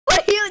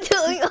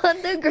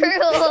on the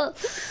grill.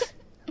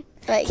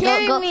 Right,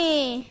 Carry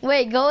me.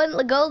 Wait,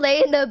 go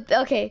lay in the.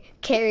 Okay,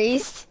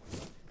 carries.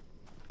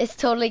 It's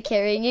totally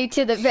carrying you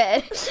to the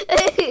bed.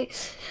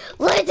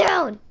 Lay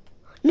down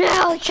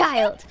now,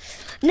 child.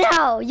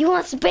 Now, you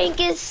want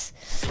spankus?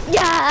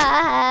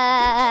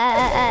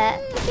 Yeah.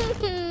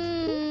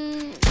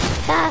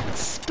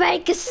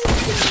 Spankus,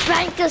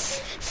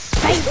 spankus,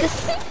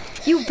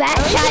 spankus. You bad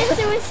child.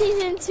 I was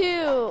season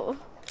 2.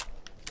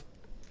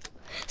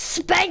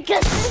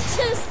 Spankus.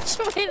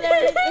 Destroyed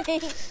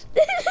everything.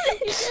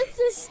 You just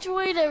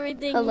destroyed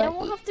everything. Oh, Now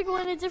we'll have to go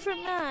on a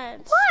different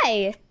match.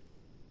 Why?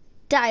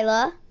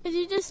 Dyla. Because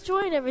you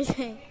destroyed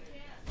everything.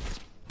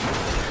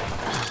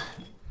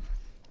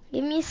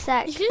 Give me a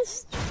sec. You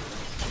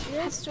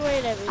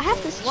destroyed everything. I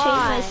have to change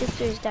my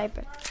sister's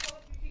diaper.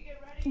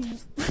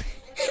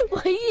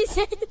 What you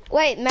said?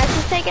 Wait, Max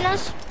is taking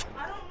us?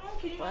 I don't know.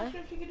 Can you ask her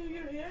if she can do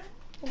your hair?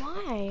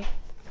 Why?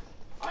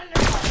 I know.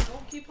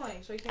 Don't keep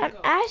playing so you can I'm go.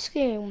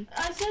 asking.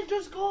 I said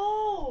just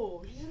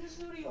go. She's in the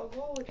studio.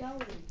 Go without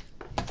me.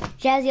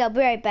 Jazzy, I'll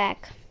be right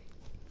back.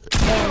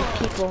 And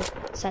people,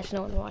 such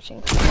no one watching.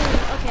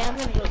 Okay, I'm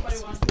gonna go.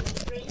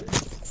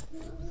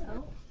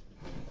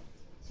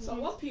 So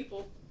what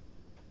people?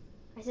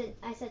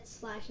 I said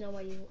slash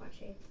nobody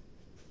watching.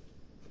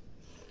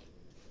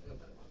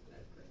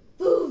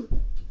 Food.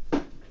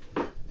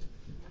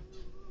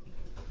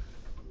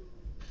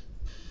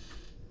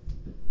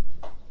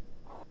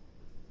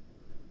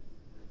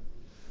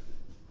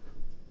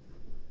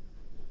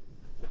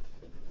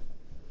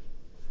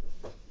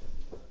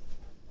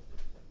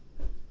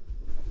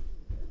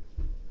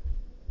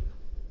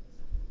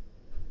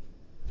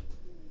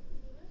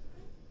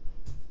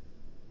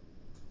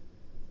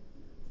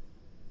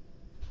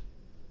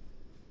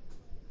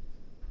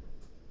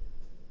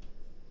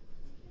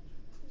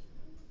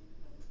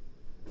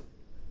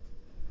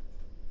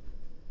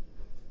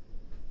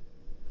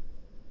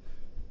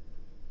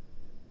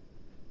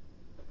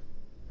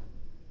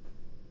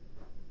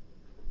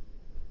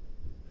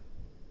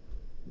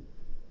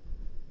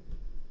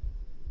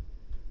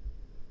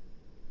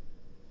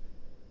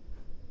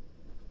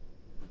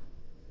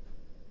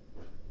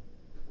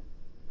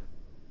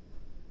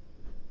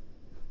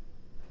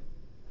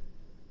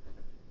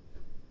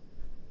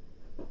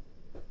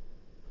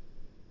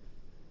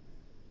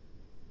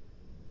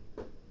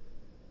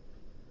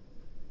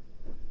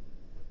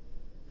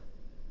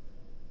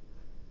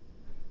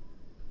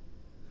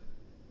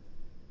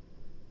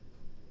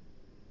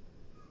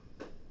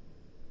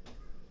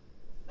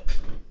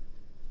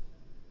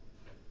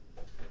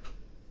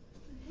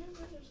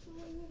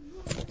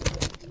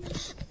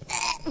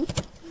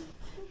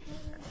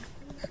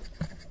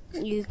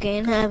 You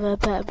can have a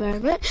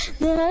peppermint.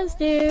 That's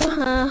too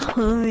hot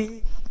for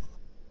me.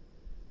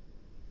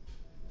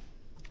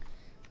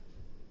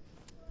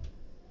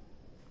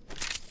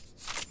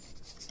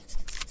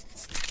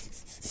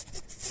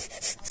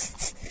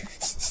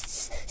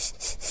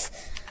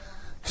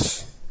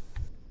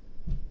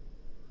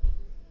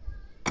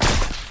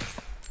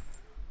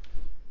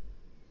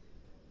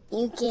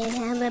 You can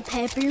have a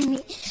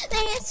peppermint.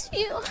 That's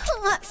too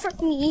hot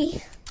for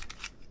me.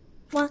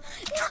 What?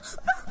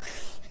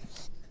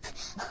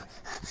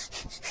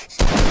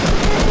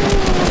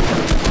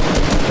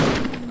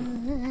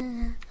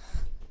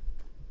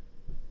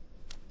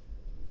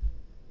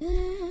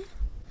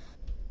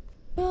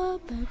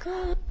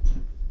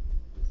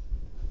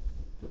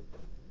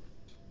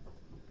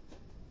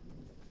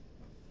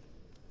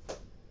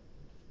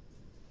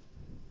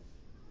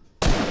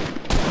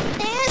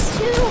 That's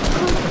too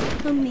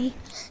hot for me.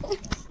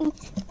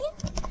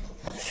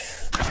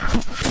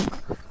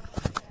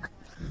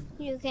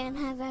 You can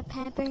have a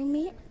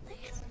peppermint.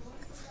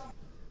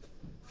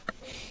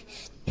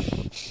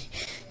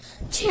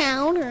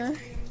 Chowder.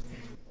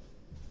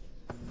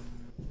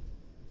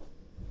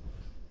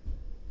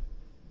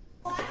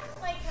 Well, I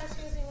don't like how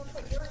Susie will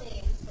put your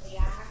name for the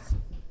act.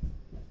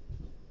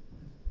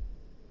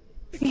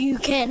 You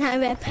can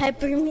have a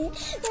peppermint.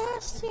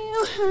 That's too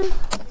hot.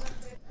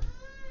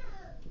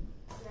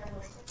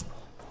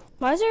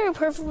 Why is there a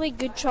perfectly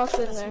good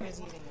chocolate in there?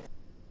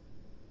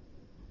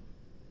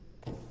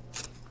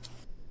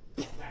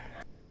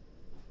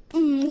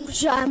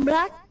 Shine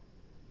black.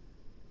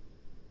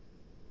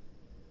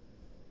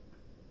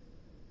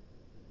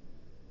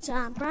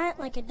 Shine bright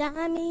like a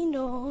diamond,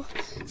 oh.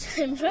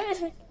 Shine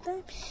bright like a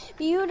diamond.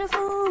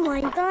 Beautiful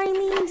like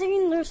diamonds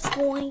in the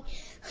sky.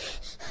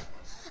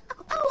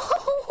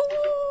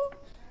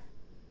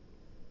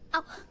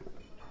 Ow.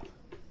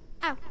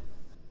 Ow. Ow.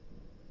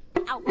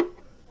 Ow.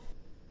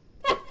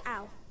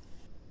 Ow.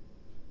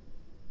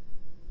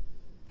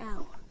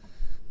 Ow.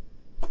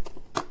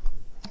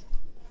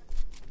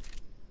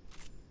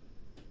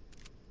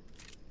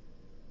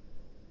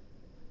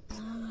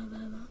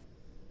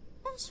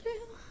 That's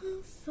real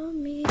hard for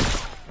me.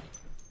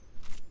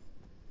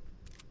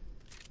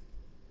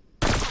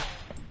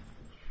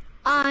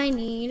 I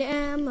need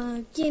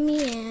ammo, give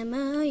me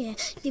ammo, yeah,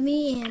 give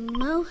me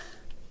ammo.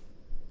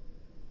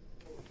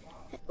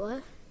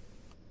 What?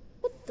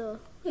 What the?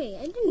 Wait,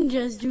 I didn't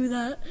just do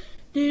that.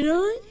 Did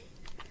I?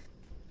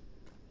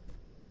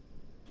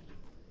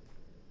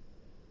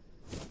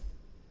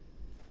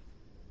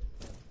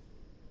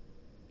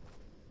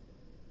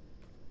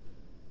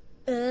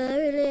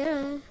 Every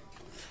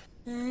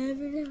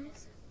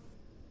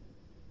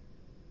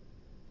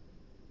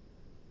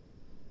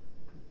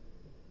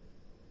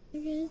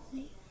day.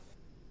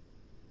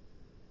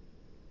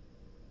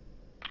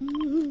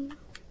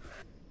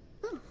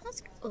 Oh,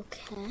 that's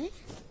okay.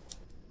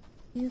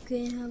 You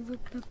can have a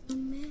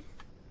peppermint.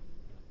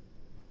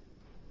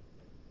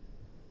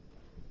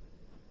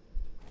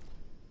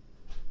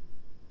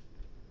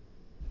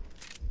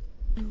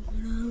 You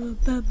can have a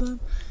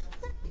peppermint.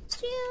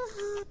 Let you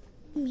have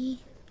me.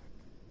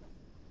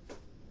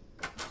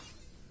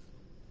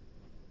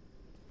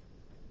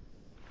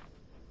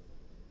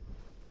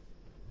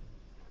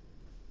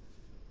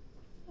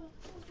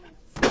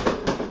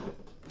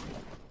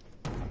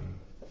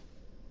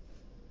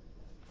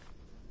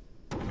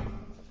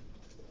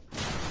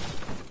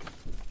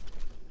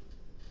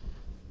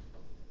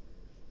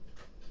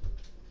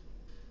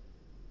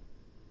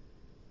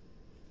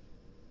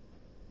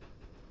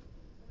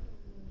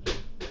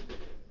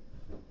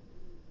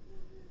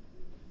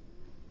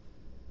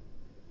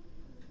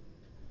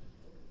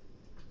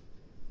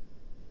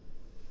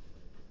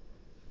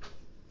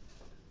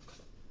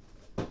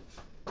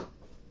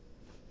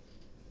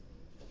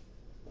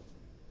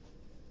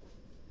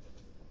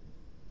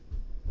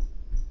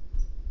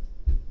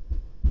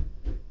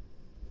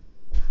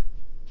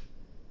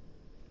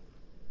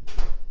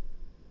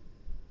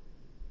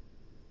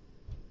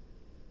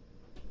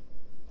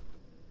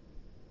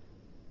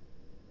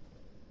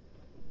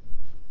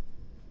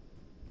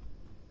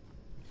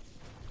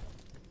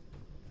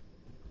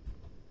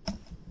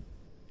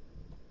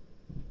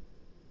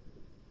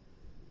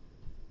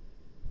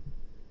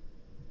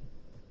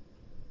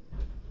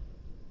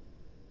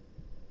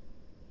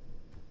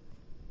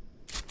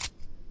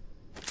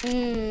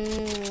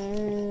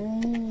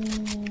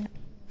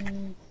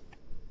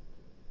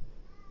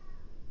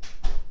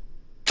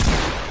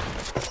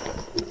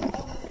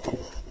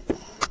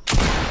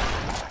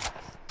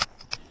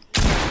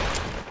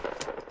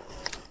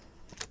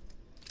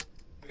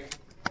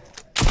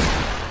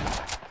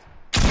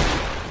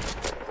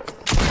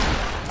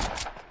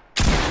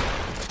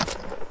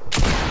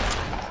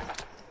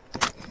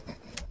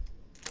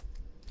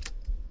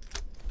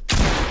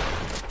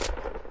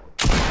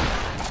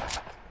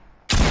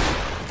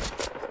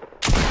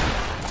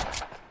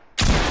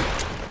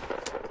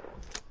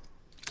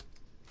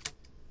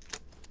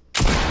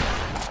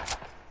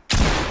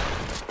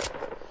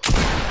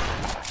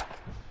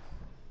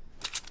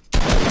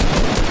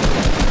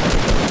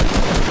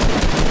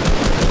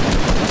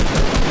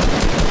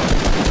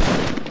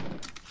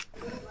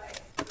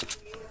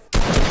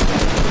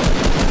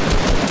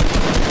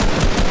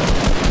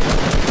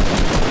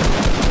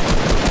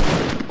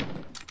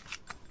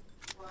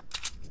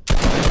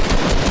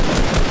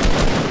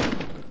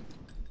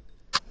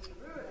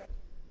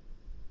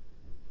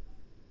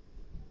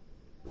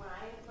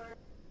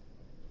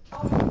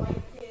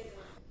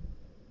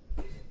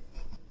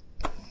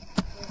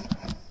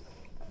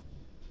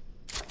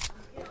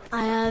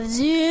 I have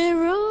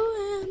 0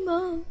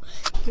 ammo.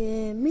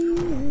 Give me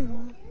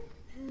ammo.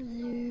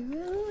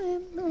 0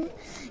 ammo.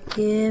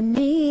 Give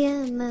me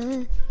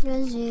ammo.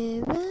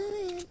 0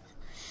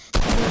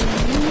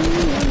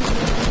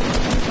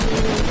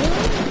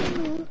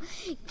 ammo.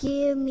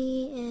 Give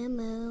me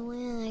ammo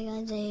when I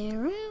got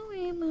 0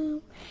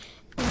 ammo.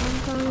 I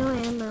got 0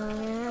 ammo.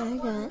 I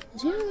got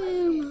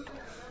 0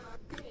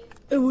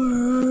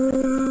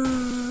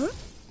 ammo.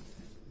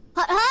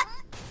 Hot, hot.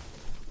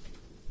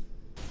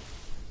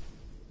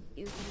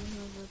 You can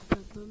have a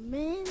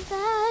peppermint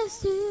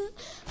that's too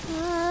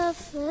hot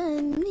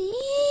for me.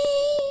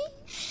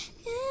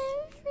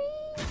 Every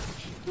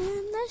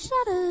in the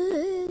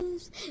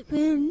shadows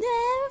will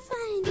never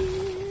find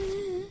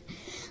you.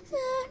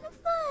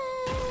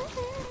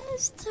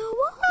 Sacrifice to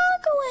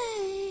walk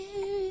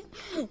away.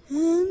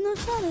 In the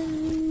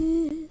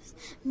shadows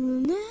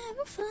will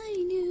never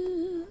find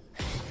you.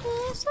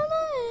 It's a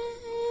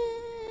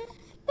lie.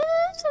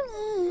 It's a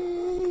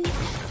lie.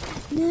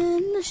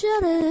 In the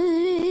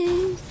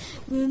shadows,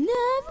 we'll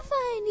never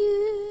find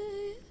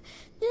you.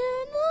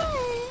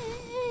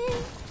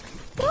 Tonight,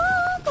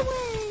 walk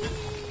away.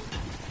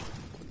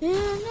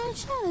 In the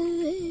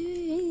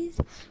shadows,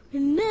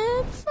 we'll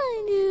never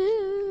find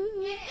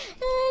you.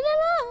 In the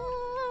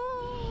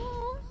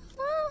light,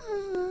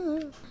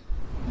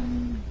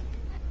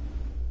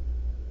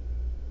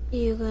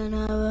 you can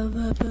have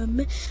a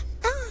peppermint.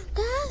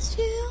 That's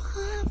you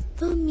have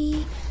for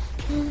me.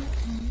 You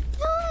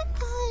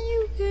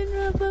can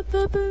have a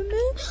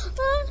peppermint.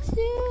 That's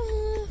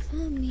you have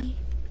for me.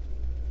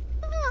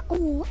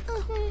 Oh, I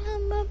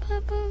have a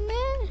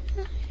peppermint.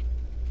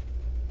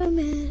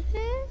 Peppermint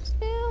is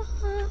you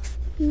have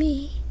for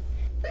me.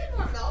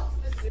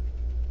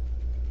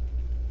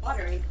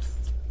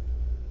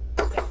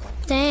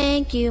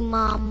 Thank you,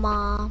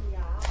 Mama.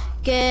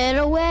 Get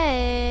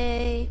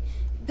away.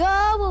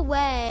 Go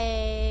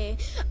away.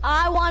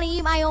 I want to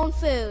eat my own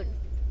food.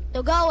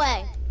 So go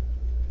away.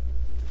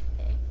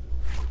 Okay.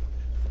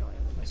 Don't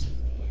even listen to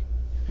me.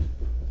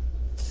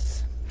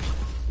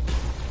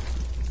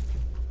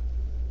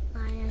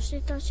 I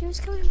actually thought she was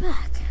coming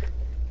back.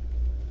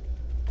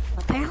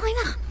 Apparently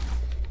not.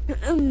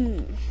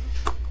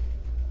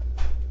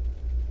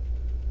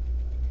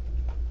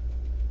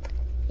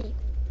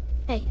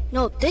 Hey,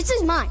 no, this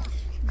is mine.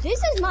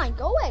 This is mine.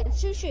 Go away.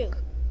 Shoo shoo.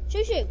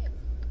 Shoo shoo.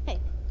 Hey,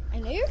 I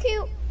know you're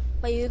cute,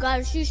 but you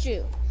gotta shoo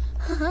shoo.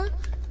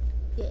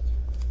 Yeah.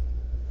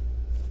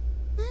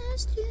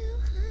 Last you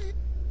had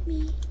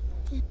me.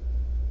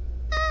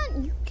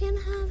 You can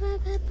have a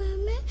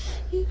peppermint.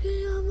 You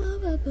can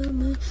have a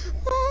peppermint.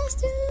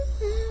 Last you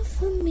have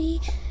for me.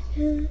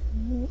 Yeah,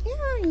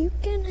 you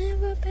can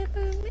have a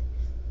peppermint.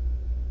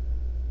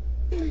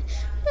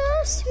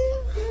 Last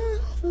you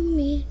have for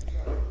me.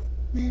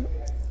 You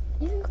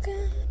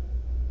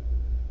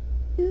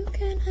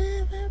can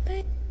have a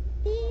baby.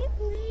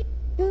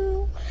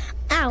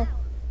 Ow! I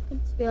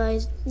just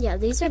realized, yeah,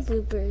 these are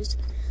bloopers.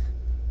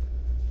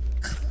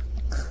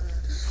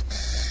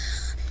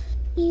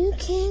 You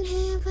can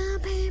have a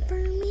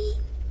peppermint.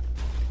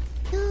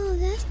 No,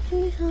 that's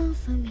too hard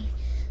for me.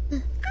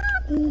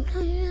 You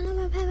can have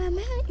a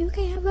peppermint. You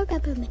can have a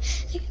peppermint.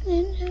 You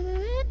can have a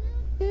peppermint.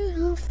 Too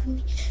hard for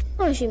me.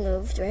 Oh, she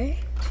moved, right?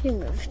 She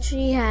moved.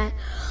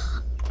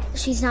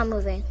 She's not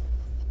moving.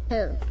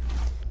 Oh.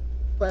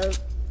 Well,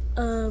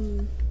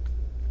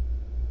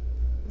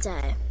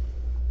 die.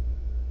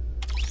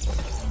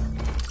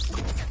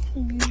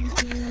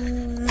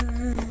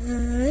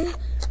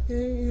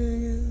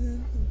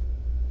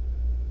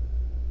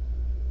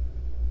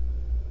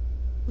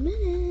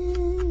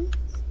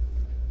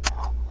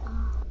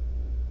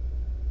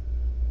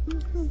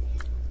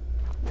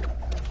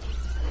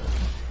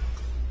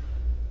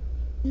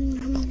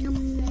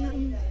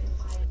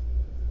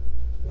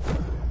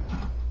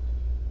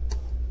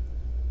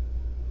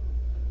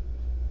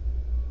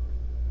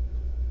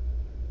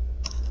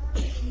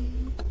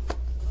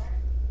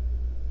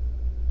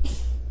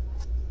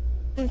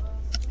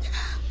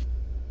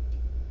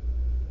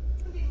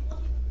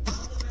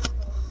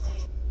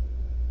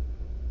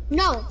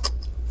 No.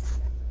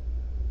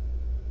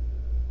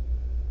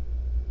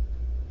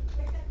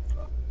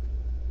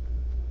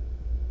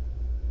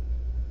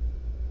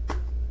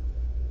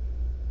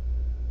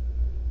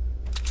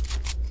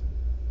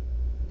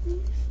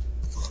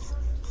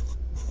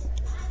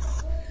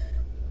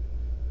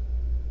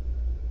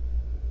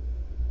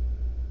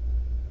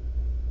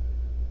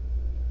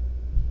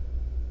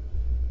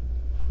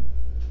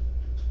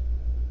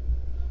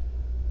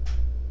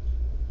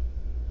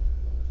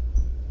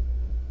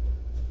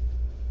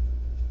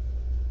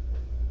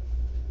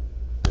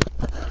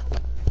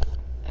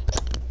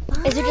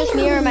 Is it just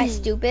me or am I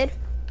stupid?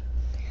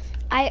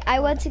 I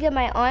went to get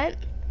my aunt,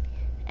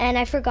 and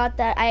I forgot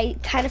that I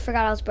kind of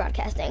forgot I was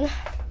broadcasting.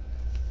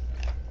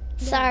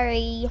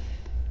 Sorry.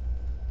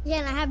 Yeah,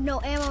 and I have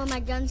no ammo in my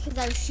guns because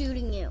I was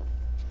shooting you.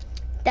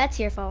 That's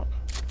your fault.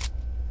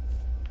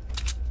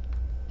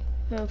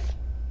 Move.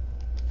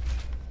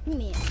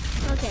 Yeah.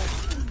 Okay.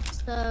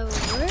 So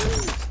we're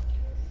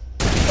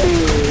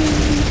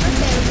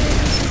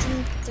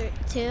season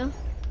 2.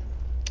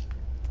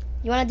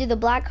 You want to do the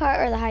black cart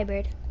or the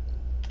hybrid?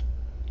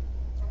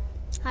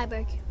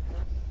 Hybrid.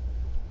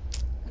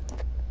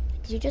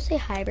 Did you just say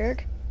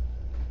hybrid?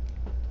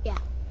 Yeah.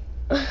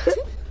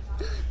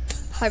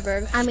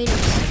 Hybrid. I mean.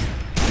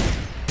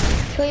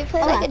 Can we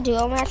play like a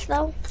duo match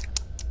though?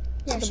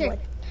 Yeah, sure. Board.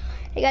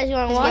 Hey guys, you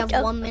want to watch? We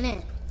have 1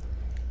 minute.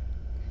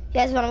 You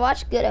guys want to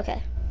watch? Good.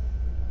 Okay.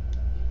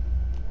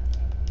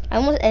 I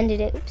almost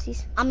ended it.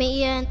 Oopsies. I'll meet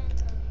you in.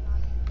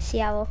 See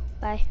ya. Will.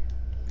 Bye.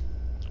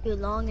 You're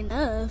long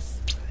enough.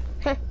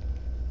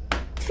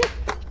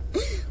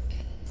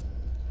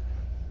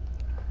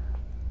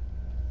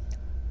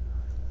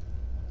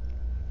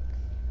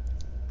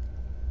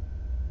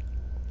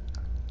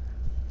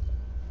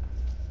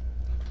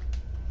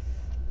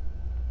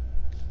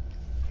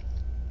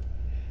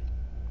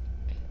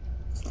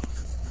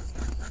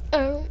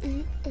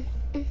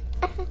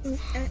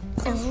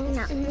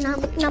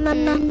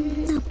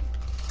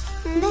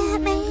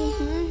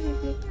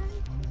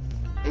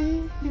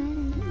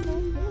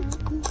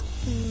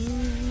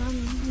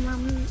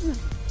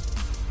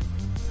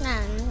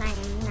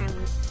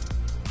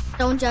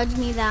 Don't judge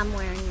me that I'm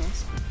wearing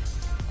this.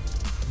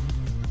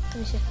 Let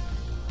me see.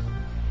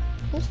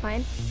 It's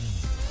fine.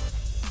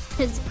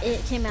 Because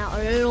it came out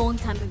a long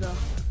time ago.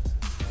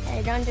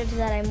 Hey, don't judge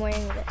that I'm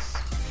wearing this.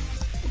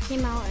 It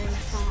came out in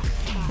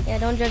 5. Yeah,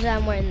 don't judge that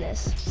I'm wearing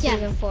this. Yeah,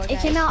 Season 4, guys. it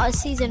came out as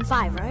season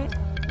 5, right?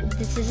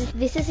 This is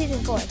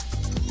season 4.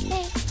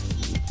 Hey.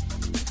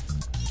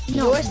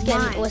 Your skin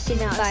mine was season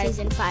came out 5.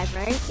 Season 5,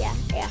 right? Yeah,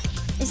 yeah.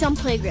 It's on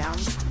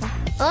Playground.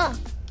 Oh.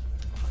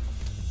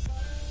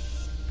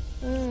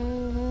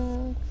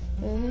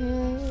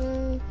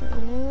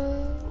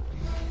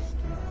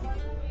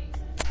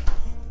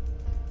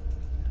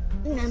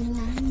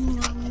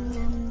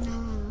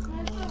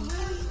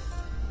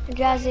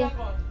 Jazzy,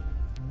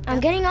 I'm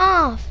getting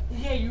off.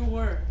 Yeah, you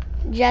were.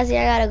 Jazzy,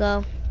 I gotta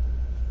go.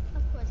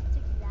 Of course.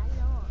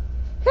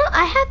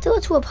 I have to go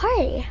to a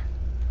party.